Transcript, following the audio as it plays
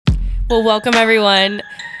Well, welcome everyone.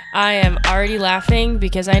 I am already laughing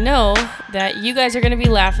because I know that you guys are going to be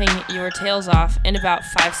laughing your tails off in about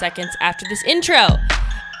 5 seconds after this intro.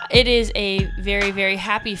 It is a very, very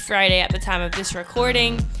happy Friday at the time of this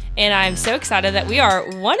recording, and I'm so excited that we are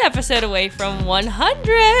one episode away from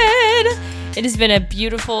 100. It has been a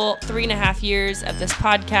beautiful 3.5 years of this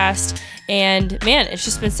podcast, and man, it's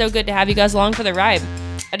just been so good to have you guys along for the ride.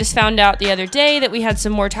 I just found out the other day that we had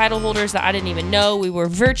some more title holders that I didn't even know we were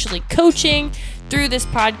virtually coaching through this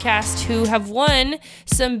podcast who have won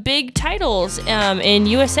some big titles in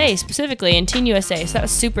USA, specifically in Teen USA. So that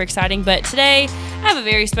was super exciting. But today I have a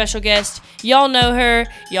very special guest. Y'all know her.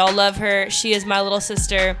 Y'all love her. She is my little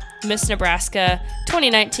sister, Miss Nebraska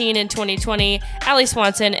 2019 and 2020, Allie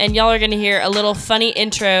Swanson. And y'all are going to hear a little funny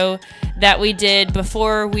intro that we did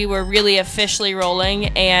before we were really officially rolling,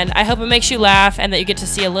 and I hope it makes you laugh and that you get to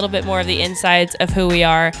see a little bit more of the insides of who we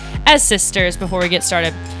are as sisters before we get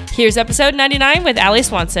started. Here's episode 99 with Allie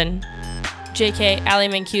Swanson. JK, Allie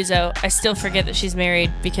Mancuso. I still forget that she's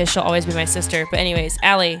married because she'll always be my sister. But anyways,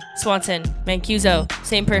 Allie Swanson, Mancuso,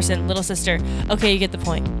 same person, little sister. Okay, you get the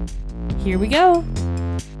point. Here we go.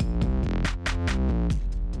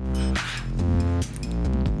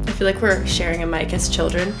 I feel like we're sharing a mic as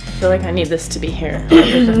children. I feel like I need this to be here.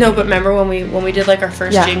 No, but remember when we did like our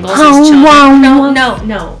first jingles as children?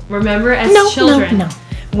 No. Remember as children? No.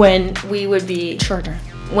 When we would be shorter.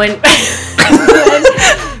 When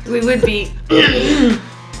we would be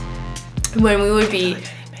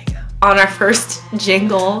on our first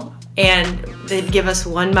jingle and they'd give us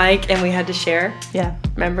one mic and we had to share. Yeah.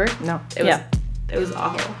 Remember? No. It was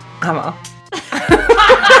awful. I'm off.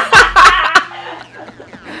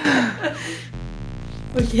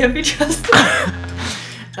 We can't be trusted.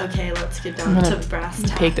 Okay, let's get down to brass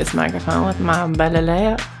tacks. Take this microphone with my belly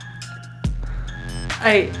layout.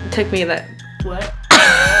 It took me that. What?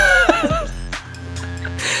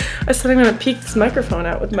 I said I'm gonna peek this microphone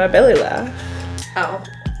out with my belly laugh. Oh.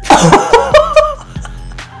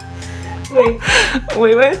 Wait.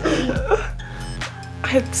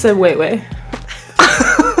 I said wait.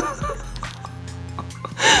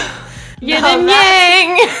 Yin and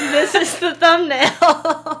yang. This is the thumbnail.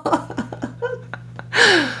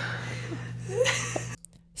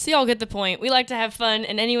 So y'all get the point. We like to have fun.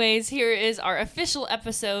 And anyways, here is our official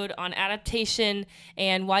episode on adaptation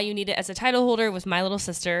and why you need it as a title holder with my little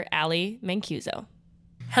sister, Allie Mancuso.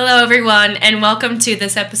 Hello, everyone, and welcome to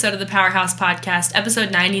this episode of the Powerhouse Podcast,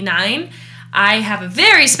 episode 99. I have a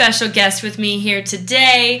very special guest with me here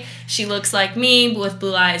today. She looks like me with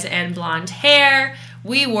blue eyes and blonde hair.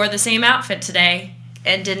 We wore the same outfit today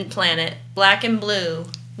and didn't plan it. Black and blue.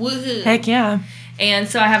 Woohoo. Heck yeah. And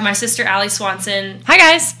so I have my sister, Allie Swanson. Hi,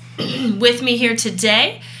 guys. With me here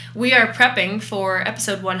today. We are prepping for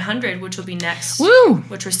episode 100, which will be next. Woo!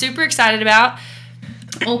 Which we're super excited about.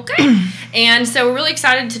 Okay. And so we're really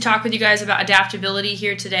excited to talk with you guys about adaptability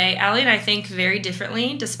here today. Allie and I think very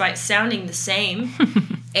differently, despite sounding the same.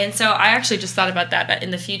 And so I actually just thought about that in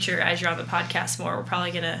the future, as you're on the podcast more, we're probably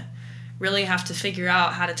going to really have to figure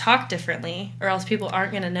out how to talk differently, or else people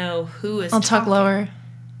aren't going to know who is I'll talking. talk lower.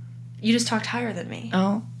 You just talked higher than me.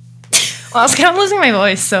 Oh. Well, I was kind of losing my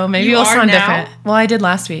voice, so maybe it'll sound different. Well, I did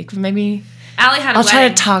last week. Maybe Allie had a I'll wedding. try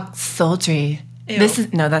to talk sultry. Ew.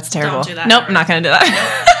 That's terrible. Don't do that. Nope, I'm not going to do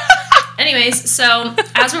that. Anyways, so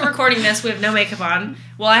as we're recording this, we have no makeup on.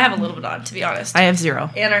 Well, I have a little bit on, to be honest. I have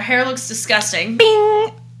 0. And our hair looks disgusting.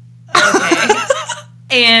 Bing! Okay.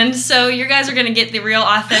 And so you guys are going to get the real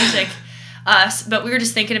authentic us, but we were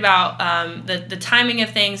just thinking about the timing of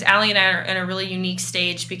things. Allie and I are in a really unique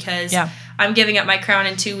stage because I'm giving up my crown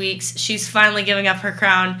in 2 weeks. She's finally giving up her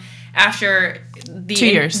crown after 2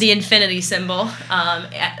 years. The infinity symbol,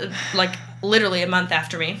 like literally a month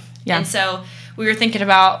after me. Yeah. And so we were thinking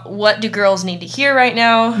about, what do girls need to hear right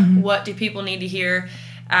now? Mm-hmm. What do people need to hear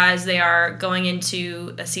as they are going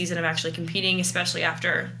into a season of actually competing, especially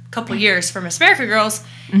after a couple years for Miss America Girls.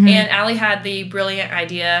 Mm-hmm. And Allie had the brilliant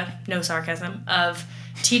idea, no sarcasm, of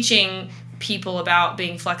teaching people about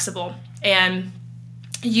being flexible. And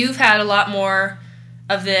you've had a lot more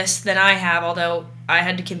of this than I have, although I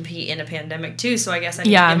had to compete in a pandemic too, so I guess I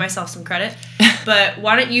need to give myself some credit. But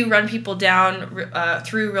why don't you run people down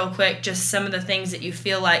through real quick just some of the things that you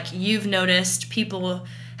feel like you've noticed people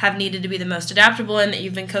have needed to be the most adaptable in, that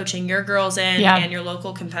you've been coaching your girls in, and your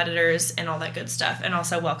local competitors and all that good stuff. And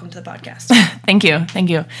also, welcome to the podcast. Thank you.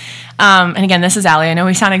 And again, this is Allie. I know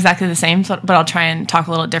we sound exactly the same, but I'll try and talk a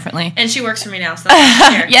little differently. And she works for me now, so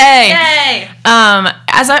that's Yay!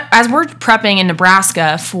 as we're prepping in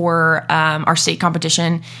Nebraska for our state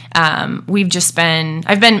competition, I've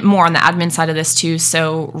been more on the admin side of this too.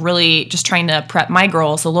 So really just trying to prep my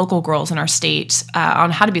girls, the local girls in our state,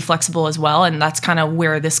 on how to be flexible as well. And that's kind of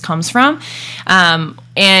where this comes from.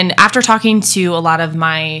 And after talking to a lot of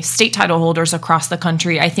my state title holders across the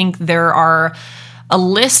country, I think there are a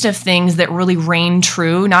list of things that really reign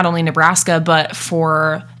true, not only Nebraska, but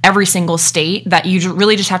for every single state that you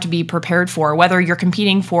really just have to be prepared for, whether you're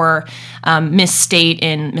competing for Miss State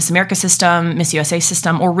in Miss America system, Miss USA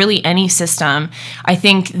system, or really any system. I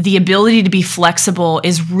think the ability to be flexible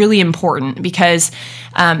is really important because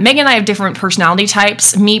Megan and I have different personality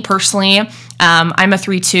types. Me personally, I'm a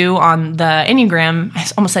 3-2 on the Enneagram. I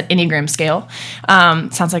almost said Enneagram scale.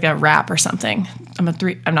 Sounds like a rap or something. I'm a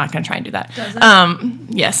 3. I'm not going to try and do that.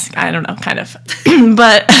 Yes, I don't know, kind of.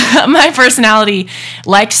 But my personality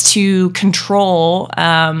likes to control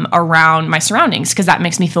around my surroundings because that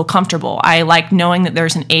makes me feel comfortable. I like knowing that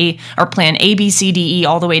there's an plan A, B, C, D, E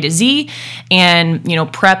all the way to Z, and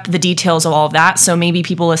prep the details of all of that. So maybe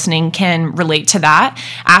people listening can relate to that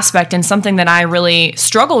aspect. And something that I really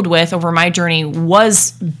struggled with over my journey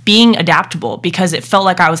was being adaptable because it felt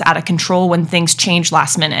like I was out of control when things changed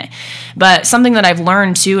last minute. But something that I've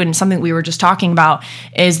learned too, and something we were just talking about,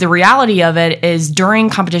 is the reality of it is during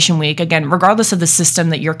competition week, again, regardless of the system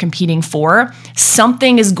that you're competing for,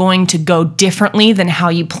 something is going to go differently than how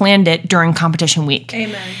you planned it during competition week.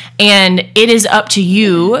 Amen. And it is up to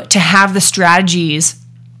you to have the strategies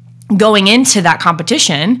going into that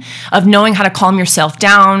competition of knowing how to calm yourself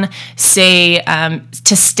down,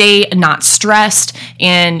 to stay not stressed,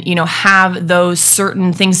 and have those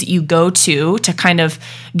certain things that you go to kind of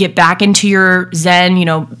get back into your zen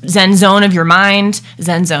zone of your mind.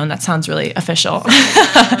 Zen zone, that sounds really official.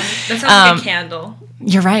 That sounds like a candle.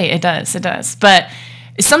 You're right, it does. But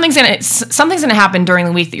something's gonna happen during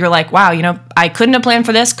the week that you're like, wow, I couldn't have planned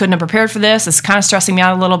for this, couldn't have prepared for this. It's kind of stressing me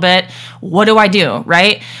out a little bit. What do I do,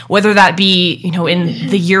 right? Whether that be, in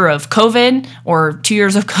the year of COVID or 2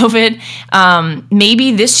 years of COVID,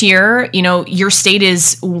 maybe this year, your state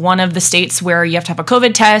is one of the states where you have to have a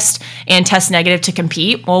COVID test and test negative to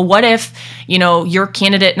compete. Well, what if, you're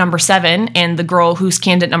candidate number 7 and the girl who's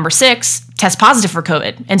candidate number 6 tests positive for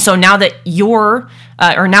COVID? And so now that you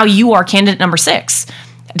are candidate number 6,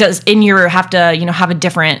 you have to, have a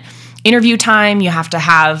different interview time, you have to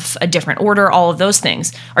have a different order, all of those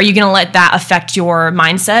things. Are you going to let that affect your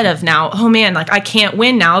mindset of now, oh man, like I can't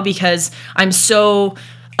win now because I'm so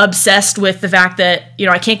obsessed with the fact that,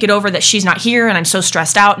 I can't get over that she's not here, and I'm so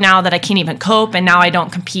stressed out now that I can't even cope, and now I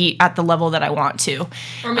don't compete at the level that I want to.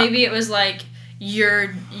 Or maybe it was like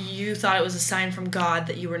you thought it was a sign from God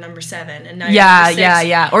that you were number 7, and now you're number 6.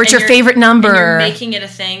 Yeah. Or it's your favorite number. And you're making it a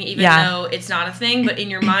thing, even though it's not a thing. But in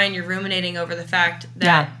your mind, you're ruminating over the fact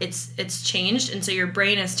that it's changed, and so your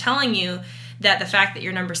brain is telling you that the fact that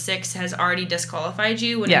you're number 6 has already disqualified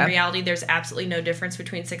you, when in reality there's absolutely no difference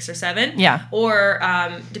between 6 or 7. Yeah. Or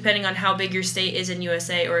depending on how big your state is in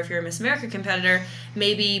USA, or if you're a Miss America competitor,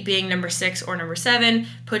 maybe being number 6 or number 7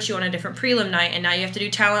 puts you on a different prelim night, and now you have to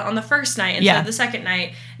do talent on the first night instead of the second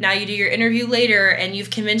night. Now you do your interview later, and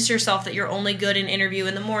you've convinced yourself that you're only good in interview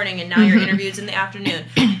in the morning, and now your interview's in the afternoon.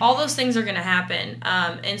 All those things are going to happen.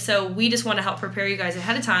 And so we just want to help prepare you guys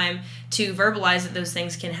ahead of time to verbalize that those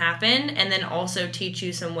things can happen, and then also teach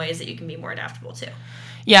you some ways that you can be more adaptable too.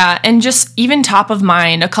 Yeah, and just even top of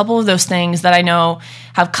mind, a couple of those things that I know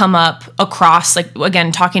have come up across, like,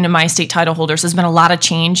 again, talking to my state title holders, there's been a lot of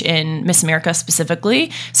change in Miss America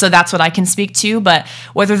specifically, so that's what I can speak to. But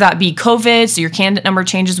whether that be COVID, so your candidate number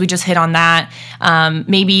changes, we just hit on that.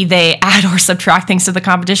 Maybe they add or subtract things to the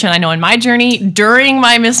competition. I know in my journey, during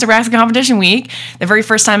my Miss Nebraska competition week, the very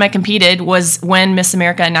first time I competed was when Miss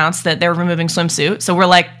America announced that they're removing swimsuit. So we're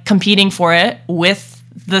like competing for it with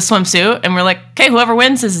the swimsuit, and we're like, okay, whoever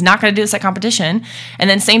wins is not going to do this at competition. And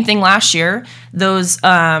then same thing last year, those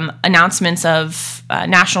announcements of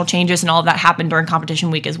national changes and all of that happened during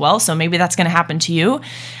competition week as well. So maybe that's going to happen to you.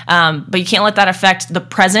 But you can't let that affect the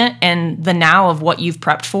present and the now of what you've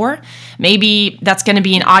prepped for. Maybe that's going to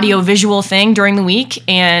be an audio-visual thing during the week,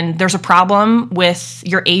 and there's a problem with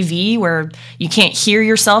your AV where you can't hear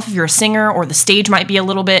yourself if you're a singer, or the stage might be a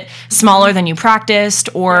little bit smaller than you practiced,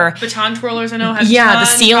 or baton twirlers I know have the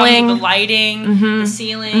ceiling, the lighting, the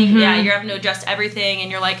ceiling. Yeah, you're having to adjust everything,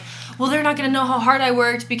 and you're like, well, they're not going to know how hard I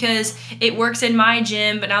worked because it works in my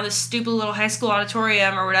gym, but now this stupid little high school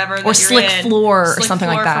auditorium or whatever, or slick floor or something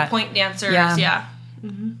like that. For point dancers, yeah.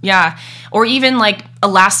 Yeah, or even like a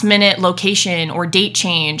last minute location or date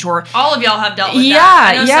change, or all of y'all have dealt with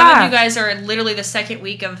that. I know some of you guys are literally the second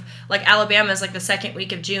week of, like, Alabama is like the second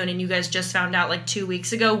week of June, and you guys just found out like 2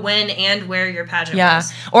 weeks ago when and where your pageant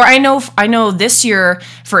was. Or I know this year,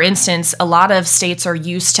 for instance, a lot of states are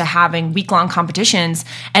used to having week-long competitions,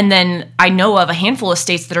 and then I know of a handful of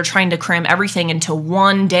states that are trying to cram everything into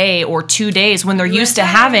 1 day or 2 days when they're used to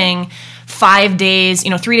having 5 days,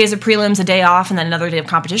 3 days of prelims, a day off, and then another day of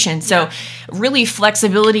competition. So really,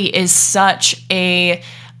 flexibility is such a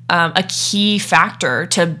key factor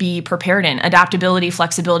to be prepared in. Adaptability,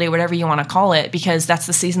 flexibility, whatever you want to call it, because that's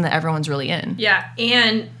the season that everyone's really in. Yeah,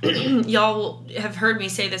 and y'all have heard me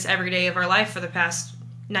say this every day of our life for the past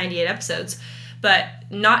 98 episodes, but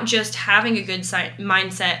not just having a good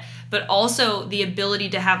mindset, but also the ability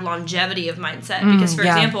to have longevity of mindset. Because, for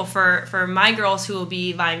example, for my girls who will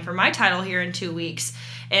be vying for my title here in 2 weeks,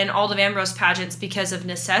 and all of Ambrose pageants, because of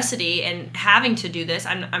necessity and having to do this,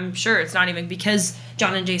 I'm sure it's not even because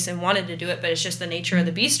John and Jason wanted to do it, but it's just the nature of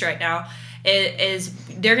the beast right now, is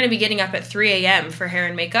they're going to be getting up at 3 a.m. for hair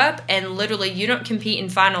and makeup, and literally you don't compete in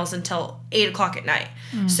finals until 8 o'clock at night.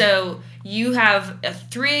 So you have a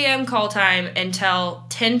 3 a.m. call time until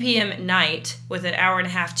 10 p.m. at night with an hour and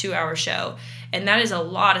a half, 2 hour show. And that is a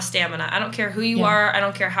lot of stamina. I don't care who you are. I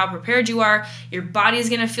don't care how prepared you are. Your body's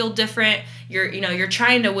going to feel different. You're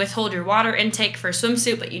trying to withhold your water intake for a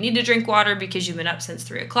swimsuit, but you need to drink water because you've been up since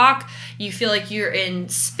 3 o'clock. You feel like you're in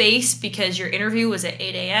space because your interview was at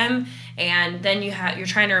 8 a.m. And then you're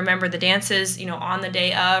trying to remember the dances, on the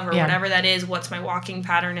day of, or whatever that is. What's my walking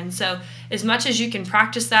pattern? And so as much as you can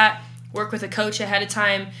practice that, work with a coach ahead of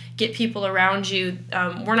time, get people around you.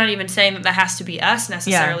 We're not even saying that has to be us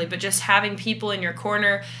necessarily, but just having people in your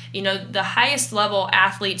corner. The highest level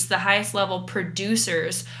athletes, the highest level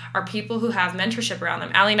producers are people who have mentorship around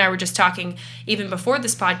them. Allie and I were just talking, even before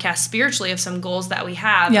this podcast, spiritually, of some goals that we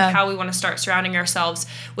have, of how we want to start surrounding ourselves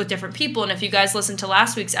with different people. And if you guys listened to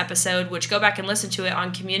last week's episode, which go back and listen to it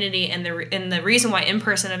on community, and the reason why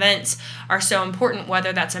in-person events are so important,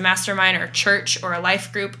 whether that's a mastermind or a church or a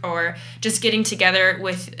life group or just getting together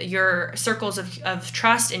with your circles of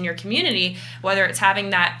trust in your community, whether it's having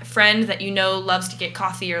that friend that loves to get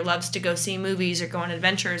coffee or loves to go see movies or go on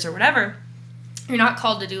adventures or whatever, you're not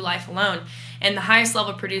called to do life alone. And the highest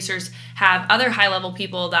level producers have other high level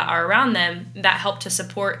people that are around them that help to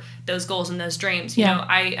support those goals and those dreams.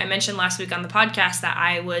 I mentioned last week on the podcast that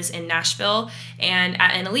I was in Nashville and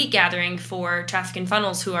at an elite gathering for Traffic and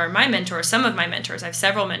Funnels, who are my mentors, some of my mentors. I have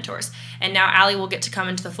several mentors. And now Allie will get to come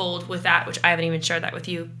into the fold with that, which I haven't even shared that with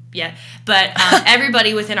you yet. But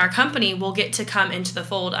everybody within our company will get to come into the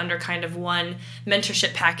fold under kind of one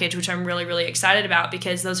mentorship package, which I'm really, really excited about,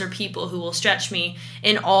 because those are people who will stretch me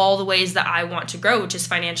in all the ways that I want to grow, which is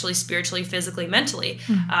financially, spiritually, physically, mentally.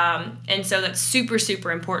 And so that's super,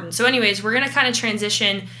 super important. So anyways, we're going to kind of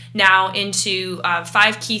transition now into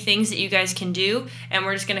 5 key things that you guys can do. And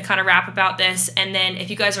we're just going to kind of wrap about this. And then if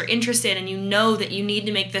you guys are interested and you know that you need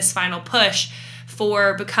to make this final push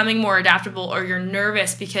for becoming more adaptable, or you're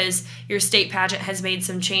nervous because your state pageant has made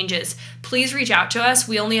some changes, please reach out to us.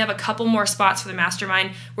 We only have a couple more spots for the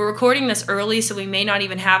mastermind. We're recording this early, so we may not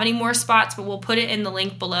even have any more spots, but we'll put it in the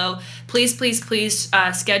link below. Please, please, please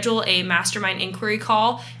schedule a mastermind inquiry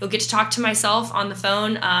call. You'll get to talk to myself on the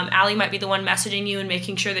phone. Allie might be the one messaging you and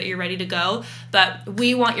making sure that you're ready to go, but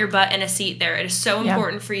we want your butt in a seat there. It is so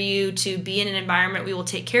important for you to be in an environment. We will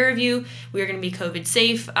take care of you. We are going to be COVID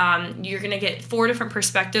safe. You're going to get 4 different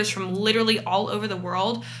perspectives from literally all over the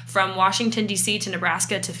world, from Washington, D.C. to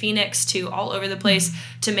Nebraska to Phoenix to all over the place,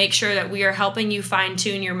 to make sure that we are helping you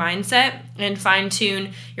fine-tune your mindset and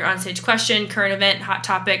fine-tune your onstage question, current event, hot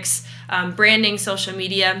topics, branding, social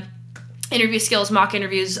media, interview skills, mock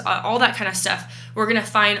interviews, all that kind of stuff. We're going to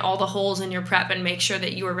find all the holes in your prep and make sure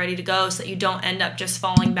that you are ready to go, so that you don't end up just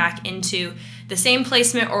falling back into the same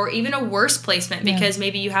placement or even a worse placement because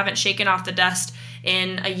maybe you haven't shaken off the dust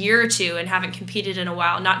in a year or two and haven't competed in a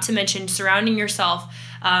while. Not to mention surrounding yourself,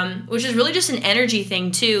 which is really just an energy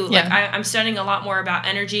thing too. Like I'm studying a lot more about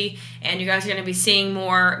energy, and you guys are going to be seeing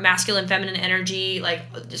more masculine, feminine energy. Like,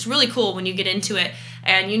 it's really cool when you get into it.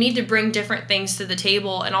 And you need to bring different things to the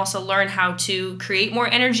table and also learn how to create more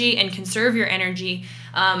energy and conserve your energy.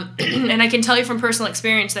 And I can tell you from personal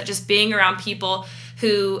experience that just being around people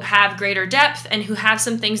who have greater depth and who have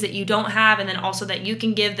some things that you don't have, and then also that you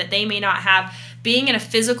can give that they may not have, being in a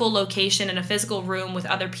physical location, in a physical room with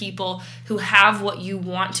other people who have what you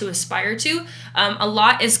want to aspire to, a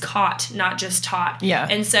lot is caught, not just taught. Yeah.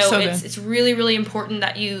 And so it's really, really important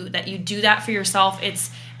that you do that for yourself. It's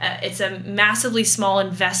a massively small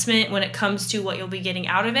investment when it comes to what you'll be getting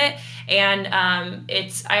out of it. And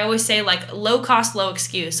I always say, like, low cost, low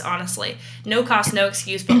excuse, honestly. No cost, no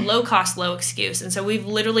excuse, but low cost, low excuse. And so we've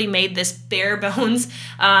literally made this bare bones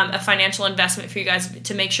a financial investment for you guys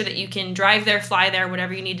to make sure that you can drive there, fly there,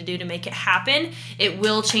 whatever you need to do to make it happen. It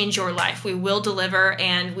will change your life. We will deliver,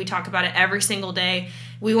 and we talk about it every single day.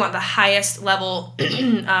 We want the highest level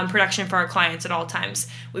production for our clients at all times.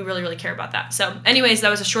 We really, really care about that. So anyways, that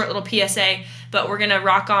was a short little PSA, but we're going to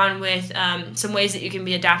rock on with some ways that you can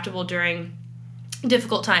be adaptable during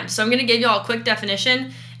difficult times. So I'm going to give you all a quick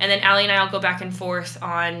definition, and then Allie and I will go back and forth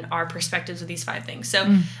on our perspectives of these 5 things.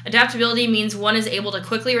 So adaptability means one is able to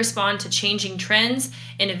quickly respond to changing trends,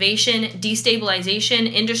 innovation,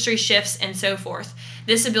 destabilization, industry shifts, and so forth.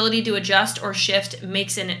 This ability to adjust or shift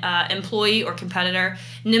makes an employee or competitor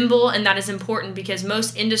nimble, and that is important because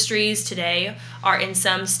most industries today are in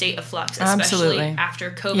some state of flux, especially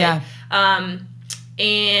after COVID. Yeah.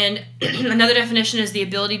 And another definition is the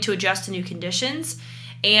ability to adjust to new conditions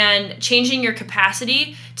and changing your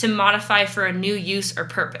capacity to modify for a new use or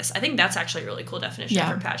purpose. I think that's actually a really cool definition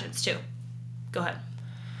for pageants too. Go ahead.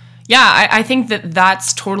 Yeah, I think that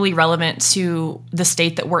that's totally relevant to the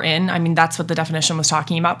state that we're in. I mean, that's what the definition was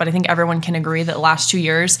talking about, but I think everyone can agree that the last 2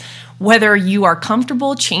 years, whether you are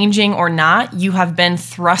comfortable changing or not, you have been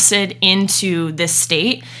thrusted into this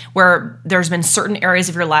state where there's been certain areas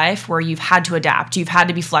of your life where you've had to adapt, you've had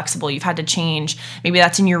to be flexible, you've had to change. Maybe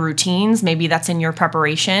that's in your routines, maybe that's in your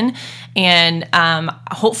preparation, and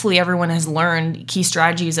hopefully everyone has learned key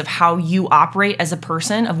strategies of how you operate as a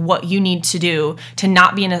person, of what you need to do to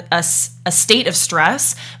not be in a state of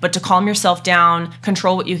stress, but to calm yourself down,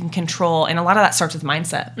 control what you can control. And a lot of that starts with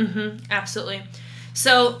mindset. Mm-hmm, absolutely.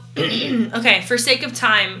 So, okay, for sake of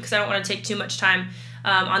time, because I don't want to take too much time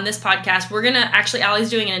on this podcast, we're going to actually,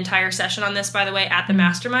 Allie's doing an entire session on this, by the way, at the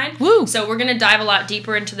Mastermind. Woo. So we're going to dive a lot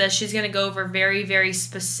deeper into this. She's going to go over very, very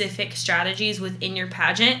specific strategies within your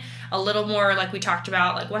pageant. A little more like we talked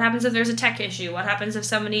about, like what happens if there's a tech issue? What happens if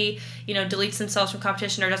somebody, deletes themselves from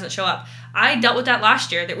competition or doesn't show up? I dealt with that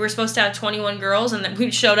last year, that we were supposed to have 21 girls and then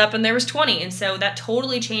we showed up and there was 20. And so that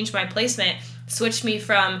totally changed my placement, switched me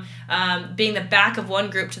from being the back of one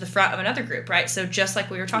group to the front of another group, right? So just like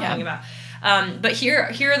we were talking about. But here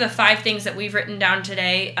are the 5 things that we've written down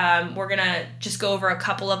today. We're going to just go over a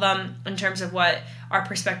couple of them in terms of what our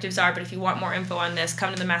perspectives are. But if you want more info on this,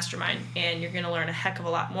 come to the Mastermind and you're going to learn a heck of a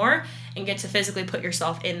lot more and get to physically put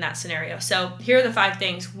yourself in that scenario. So here are the 5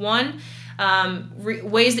 things. 1,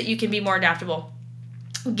 ways that you can be more adaptable.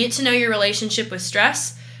 Get to know your relationship with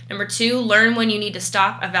stress. Number 2, learn when you need to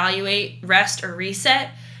stop, evaluate, rest, or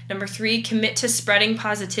reset. Number 3, commit to spreading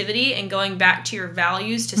positivity and going back to your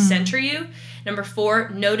values to center you. Number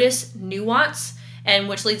 4, notice nuance, and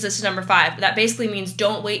which leads us to number 5. That basically means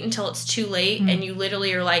don't wait until it's too late and you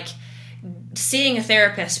literally are like seeing a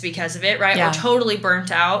therapist because of it, right? Yeah. Or totally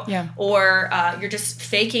burnt out. Yeah. Or you're just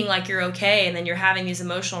faking like you're okay and then you're having these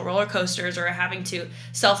emotional roller coasters or having to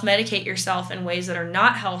self-medicate yourself in ways that are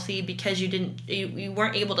not healthy because you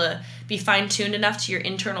weren't able to be fine-tuned enough to your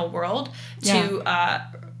internal world to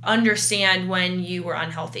understand when you were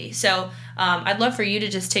unhealthy. So I'd love for you to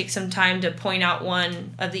just take some time to point out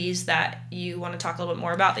one of these that you want to talk a little bit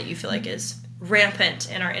more about that you feel like is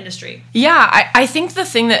rampant in our industry. Yeah, I think the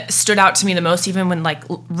thing that stood out to me the most, even when like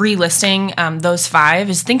relisting those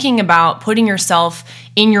 5, is thinking about putting yourself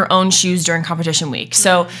in your own shoes during competition week.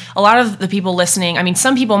 So a lot of the people listening, I mean,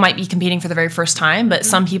 some people might be competing for the very first time, but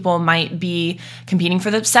some people might be competing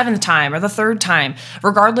for the 7th time or the 3rd time.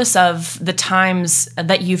 Regardless of the times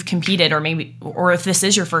that you've competed, or if this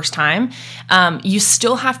is your first time, you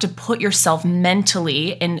still have to put yourself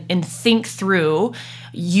mentally and think through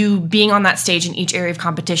you being on that stage in each area of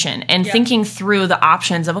competition and thinking through the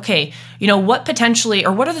options of, okay, what potentially,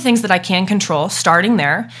 or what are the things that I can control starting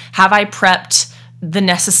there? Have I prepped the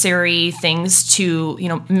necessary things to,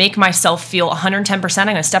 make myself feel 110%? I'm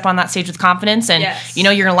going to step on that stage with confidence and,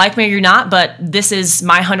 you're going to like me or you're not, but this is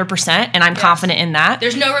my 100% and I'm confident in that.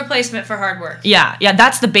 There's no replacement for hard work. Yeah,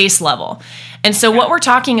 that's the base level. And so what we're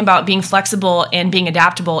talking about being flexible and being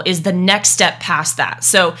adaptable is the next step past that.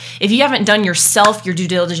 So if you haven't done your due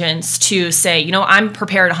diligence to say, I'm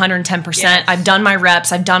prepared 110%, I've done my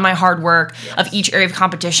reps, I've done my hard work of each area of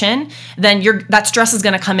competition, then that stress is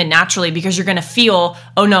going to come in naturally because you're going to feel,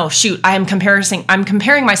 oh no, shoot, I'm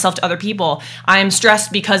comparing myself to other people. I am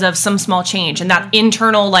stressed because of some small change. And that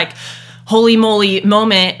internal holy moly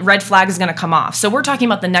moment, red flag is going to come off. So we're talking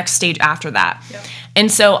about the next stage after that. Yep.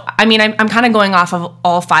 And so, I mean, I'm kind of going off of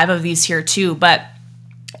all 5 of these here too, but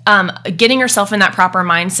getting yourself in that proper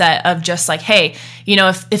mindset of just like, hey, you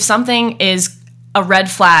know, if something is a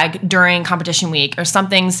red flag during competition week or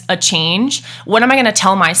something's a change, what am I going to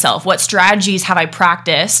tell myself? What strategies have I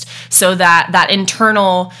practiced so that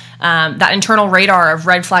internal radar of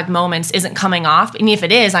red flag moments isn't coming off? And if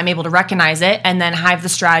it is, I'm able to recognize it and then have the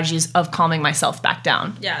strategies of calming myself back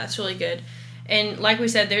down. Yeah, that's really good. And like we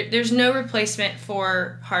said, there's no replacement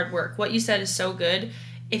for hard work. What you said is so good.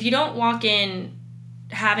 If you don't walk in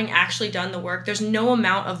having actually done the work, there's no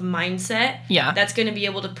amount of mindset that's going to be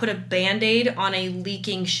able to put a Band-Aid on a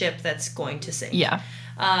leaking ship that's going to sink. Yeah.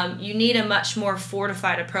 You need a much more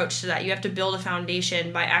fortified approach to that. You have to build a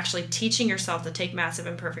foundation by actually teaching yourself to take massive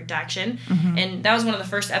imperfect action. Mm-hmm. And that was one of the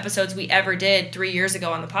first episodes we ever did 3 years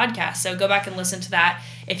ago on the podcast. So go back and listen to that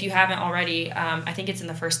if you haven't already. I think it's in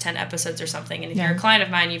the first 10 episodes or something. And if you're a client of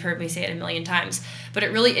mine, you've heard me say it a million times. But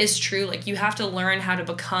it really is true. Like, you have to learn how to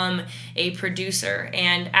become a producer.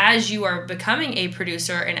 And as you are becoming a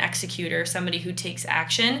producer, an executor, somebody who takes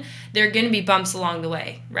action, there are going to be bumps along the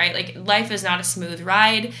way, right? Like, life is not a smooth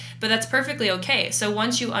ride, but that's perfectly okay. So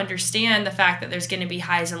once you understand the fact that there's going to be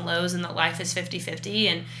highs and lows and that life is 50-50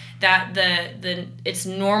 and that it's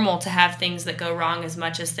normal to have things that go wrong as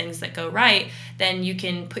much as things that go right, then you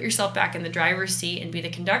can put yourself back in the driver's seat and be the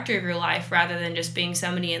conductor of your life rather than just being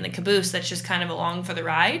somebody in the caboose that's just kind of along for the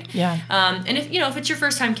ride. Yeah. And if it's your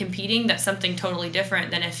first time competing, that's something totally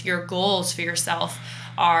different than if your goals for yourself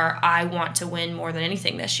are, I want to win more than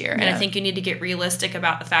anything this year. And I think you need to get realistic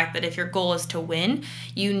about the fact that if your goal is to win,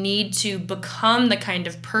 you need to become the kind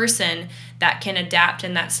of person that can adapt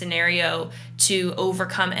in that scenario to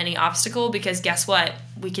overcome any obstacle, because guess what?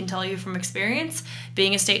 We can tell you from experience,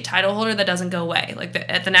 being a state title holder, that doesn't go away. Like,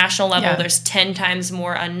 at the national level, there's 10 times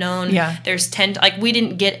more unknown. Yeah. There's 10, like, we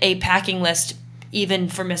didn't get a packing list even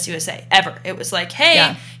for Miss USA, ever. It was like,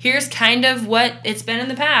 hey, here's kind of what it's been in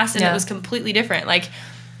the past, and it was completely different. Like,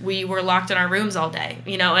 we were locked in our rooms all day,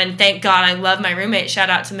 and thank God I love my roommate. Shout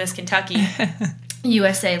out to Miss Kentucky,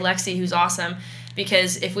 USA, Lexi, who's awesome,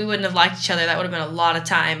 because if we wouldn't have liked each other, that would have been a lot of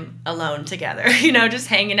time alone together, just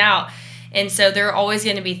hanging out. And so there are always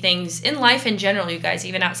going to be things in life in general, you guys,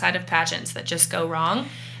 even outside of pageants, that just go wrong.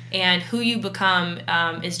 And who you become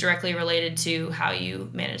is directly related to how you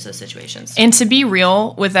manage those situations. And to be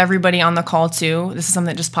real with everybody on the call too, this is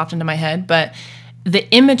something that just popped into my head, but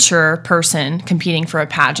the immature person competing for a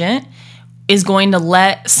pageant is going to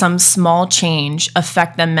let some small change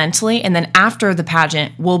affect them mentally, and then after the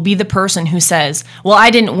pageant will be the person who says, well,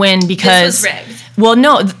 I didn't win because... This was rigged. Well,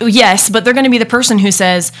 no, yes, but they're going to be the person who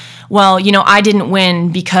says, well, I didn't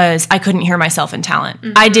win because I couldn't hear myself in talent.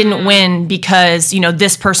 Mm-hmm. I didn't win because,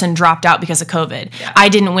 this person dropped out because of COVID. Yeah. I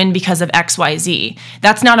didn't win because of XYZ.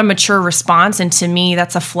 That's not a mature response, and to me,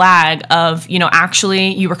 that's a flag of,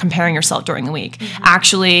 actually, you were comparing yourself during the week. Mm-hmm.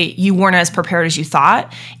 Actually, you weren't as prepared as you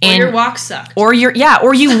thought. And your walk sucked. Or you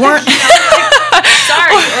weren't...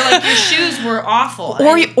 Sorry, or like your shoes were awful.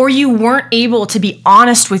 Or you weren't able to be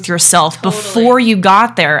honest with yourself before you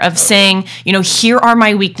got there of saying, here are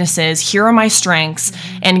my weaknesses, here are my strengths,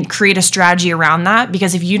 and create a strategy around that.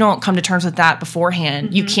 Because if you don't come to terms with that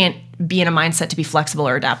beforehand, you can't be in a mindset to be flexible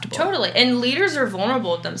or adaptable. Totally. And leaders are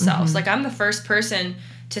vulnerable with themselves. Like, I'm the first person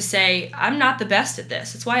to say, I'm not the best at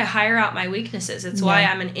this. It's why I hire out my weaknesses. It's why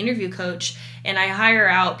I'm an interview coach and I hire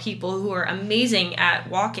out people who are amazing at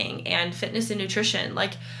walking and fitness and nutrition.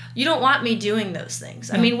 Like, you don't want me doing those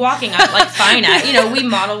things. I mean, walking, I'm like fine at, we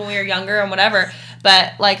modeled when we were younger and whatever,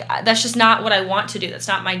 but like, that's just not what I want to do. That's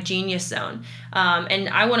not my genius zone. And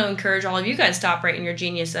I want to encourage all of you guys to operate in your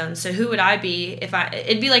genius zone. So who would I be if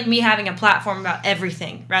it'd be like me having a platform about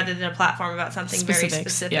everything rather than a platform about something very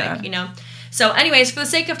specific, So anyways, for the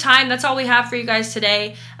sake of time, that's all we have for you guys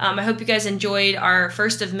today. I hope you guys enjoyed our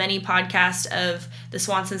first of many podcasts of the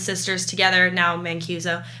Swanson sisters together, now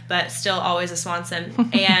Mancuso, but still always a Swanson.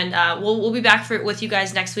 And we'll be back with you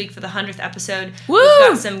guys next week for the 100th episode. Woo!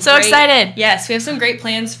 We've got so excited. Yes, we have some great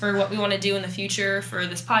plans for what we want to do in the future for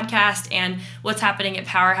this podcast and what's happening at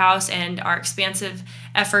Powerhouse and our expansive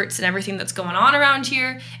efforts and everything that's going on around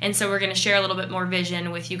here. And so we're going to share a little bit more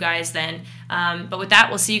vision with you guys then. But with that,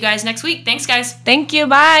 we'll see you guys next week. Thanks, guys. Thank you.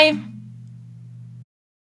 Bye.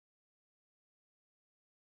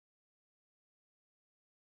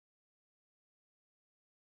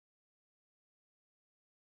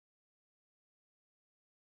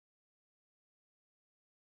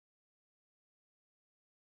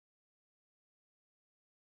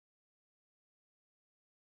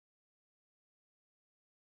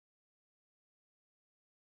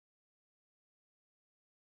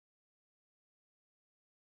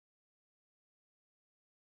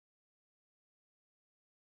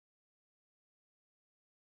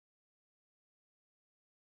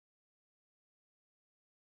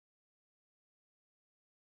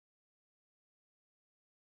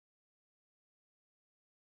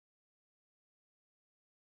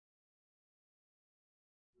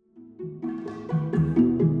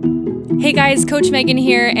 Hey guys, Coach Megan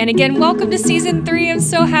here, and again, welcome to Season 3. I'm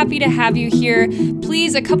so happy to have you here.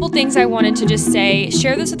 Please, a couple things I wanted to just say.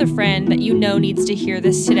 Share this with a friend that you know needs to hear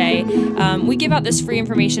this today. We give out this free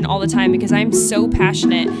information all the time because I'm so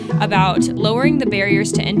passionate about lowering the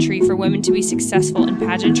barriers to entry for women to be successful in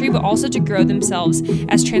pageantry, but also to grow themselves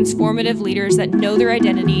as transformative leaders that know their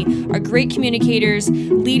identity, are great communicators,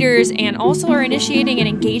 leaders, and also are initiating and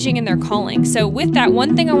engaging in their calling. So with that,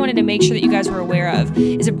 one thing I wanted to make sure that you guys were aware of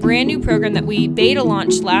is a brand new program that we beta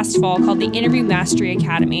launched last fall called the Interview Mastery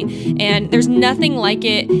Academy. And there's nothing like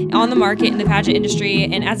it on the market in the pageant industry.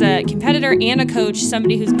 And as a competitor and a coach,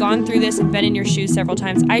 somebody who's gone through this and been in your shoes several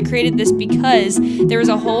times, I created this because there was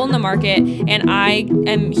a hole in the market, and I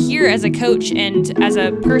am here as a coach and as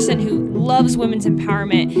a person who loves women's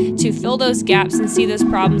empowerment to fill those gaps and see those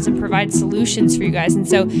problems and provide solutions for you guys. And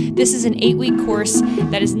so this is an 8-week course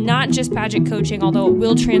that is not just pageant coaching, although it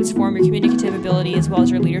will transform your communicative ability as well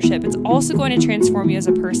as your leadership. It's also going to transform you as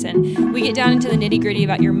a person. We get down into the nitty-gritty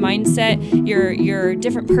about your mindset, your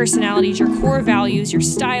different personalities, your core values, your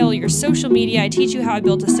style, your social media. I teach you how I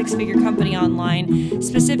built a 6-figure company online,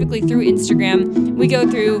 specifically through Instagram. We go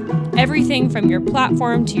through everything from your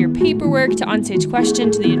platform to your paperwork to on-stage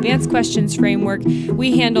question to the advanced questions framework.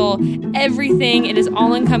 We handle everything. It is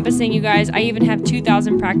all-encompassing, you guys. I even have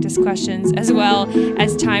 2,000 practice questions as well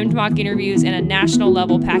as timed mock interviews and a national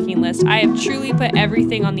level packing list. I have truly put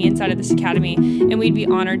everything on the inside of this academy, and we'd be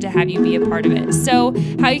honored to have you be a part of it. So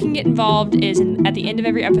how you can get involved is at the end of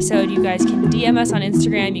every episode, you guys can DM us on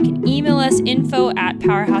Instagram. You can email us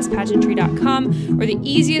info@powerhousepageantry.com, or the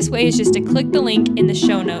easiest way is just to click the link in the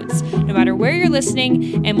show notes, no matter where you're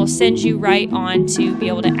listening, and we'll send you right on to be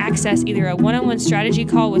able to access either a one-on-one strategy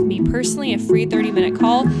call with me personally, a free 30-minute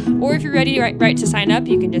call, or if you're ready to sign up,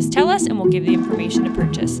 you can just tell us and we'll give you the information to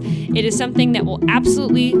purchase. It is something that will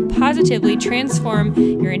absolutely, positively transform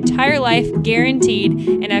your entire life, guaranteed,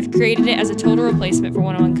 and I've created it as a total replacement for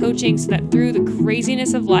one-on-one coaching so that through the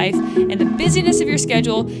craziness of life and the busyness of your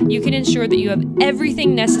schedule, you can ensure that you have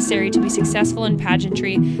everything necessary to be successful in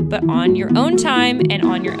pageantry, but on your own time and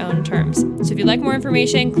on your own terms. So if you'd like more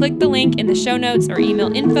information, click the link in the show notes or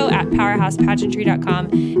email info@powerhousepageantry.com,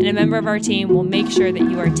 and a member of our team will make sure that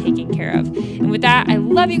you are taken care of. And with that, I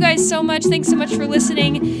love you guys so much. Thanks so much for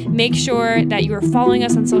listening. Make sure that you are following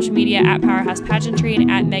us on social media at Powerhouse Pageantry and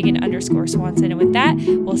at Megan_Swanson. And with that,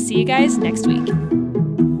 we'll see you guys next week.